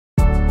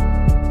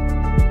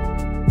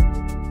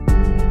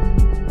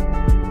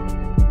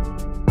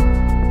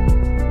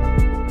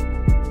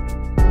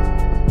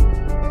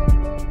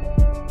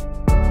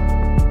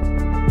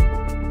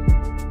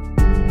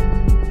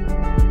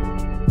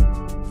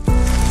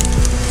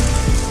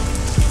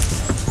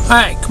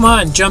Hi, come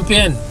on, jump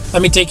in.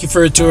 Let me take you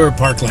for a tour of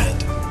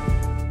Parkland.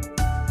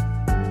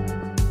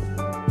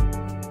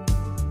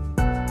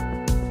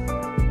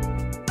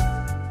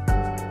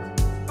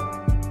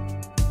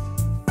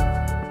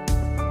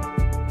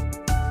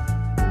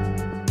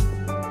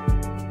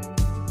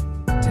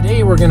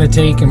 Today we're going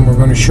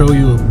to show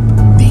you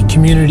the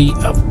community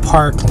of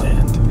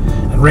Parkland.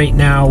 And right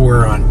now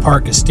we're on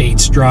Park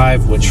Estates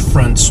Drive, which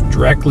fronts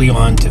directly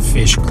onto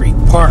Fish Creek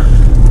Park.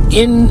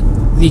 In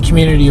the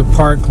community of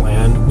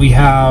Parkland, we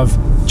have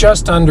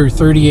just under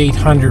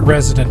 3,800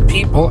 resident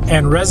people,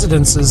 and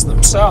residences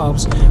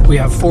themselves, we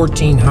have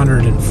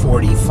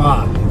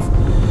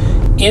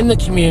 1,445. In the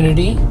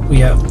community, we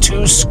have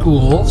two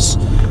schools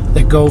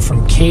that go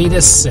from K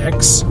to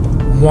 6.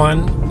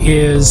 One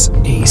is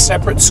a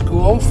separate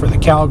school for the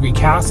Calgary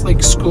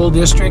Catholic School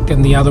District,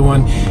 and the other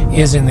one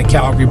is in the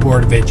Calgary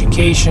Board of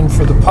Education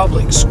for the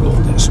Public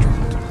School District.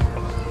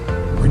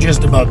 We're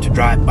just about to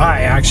drive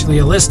by, actually,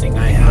 a listing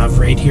I have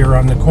right here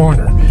on the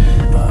corner.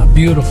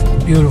 Beautiful,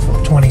 beautiful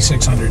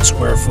 2,600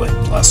 square foot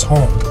plus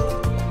home.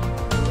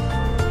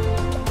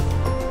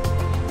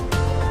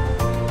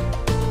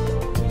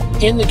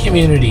 In the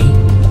community,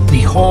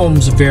 the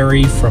homes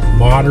vary from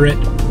moderate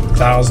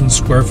 1,000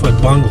 square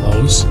foot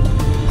bungalows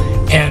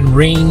and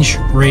range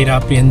right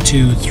up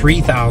into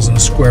 3,000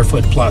 square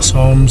foot plus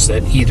homes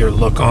that either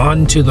look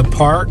on to the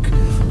park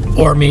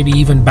or maybe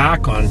even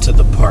back onto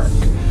the park.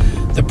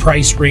 The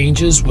price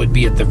ranges would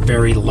be at the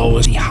very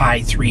lowest, the high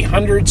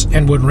 300s,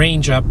 and would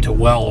range up to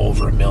well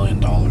over $1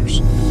 million.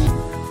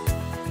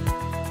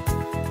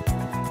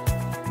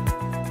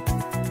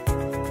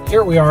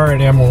 Here we are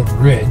at Emerald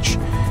Ridge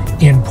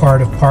in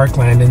part of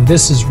Parkland, and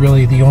this is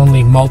really the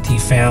only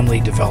multi-family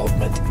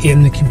development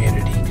in the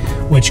community,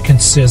 which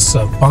consists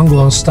of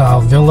bungalow-style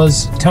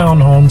villas,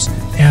 townhomes,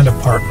 and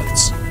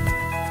apartments.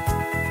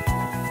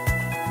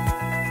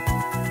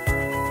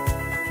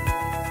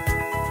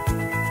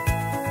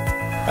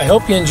 I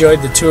hope you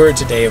enjoyed the tour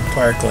today of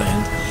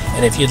Parkland,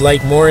 and if you'd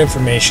like more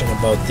information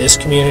about this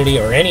community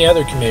or any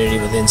other community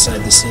within inside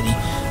the city,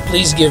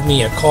 please give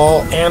me a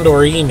call and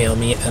or email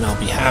me, and I'll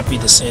be happy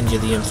to send you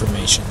the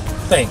information.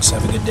 Thanks,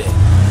 have a good day.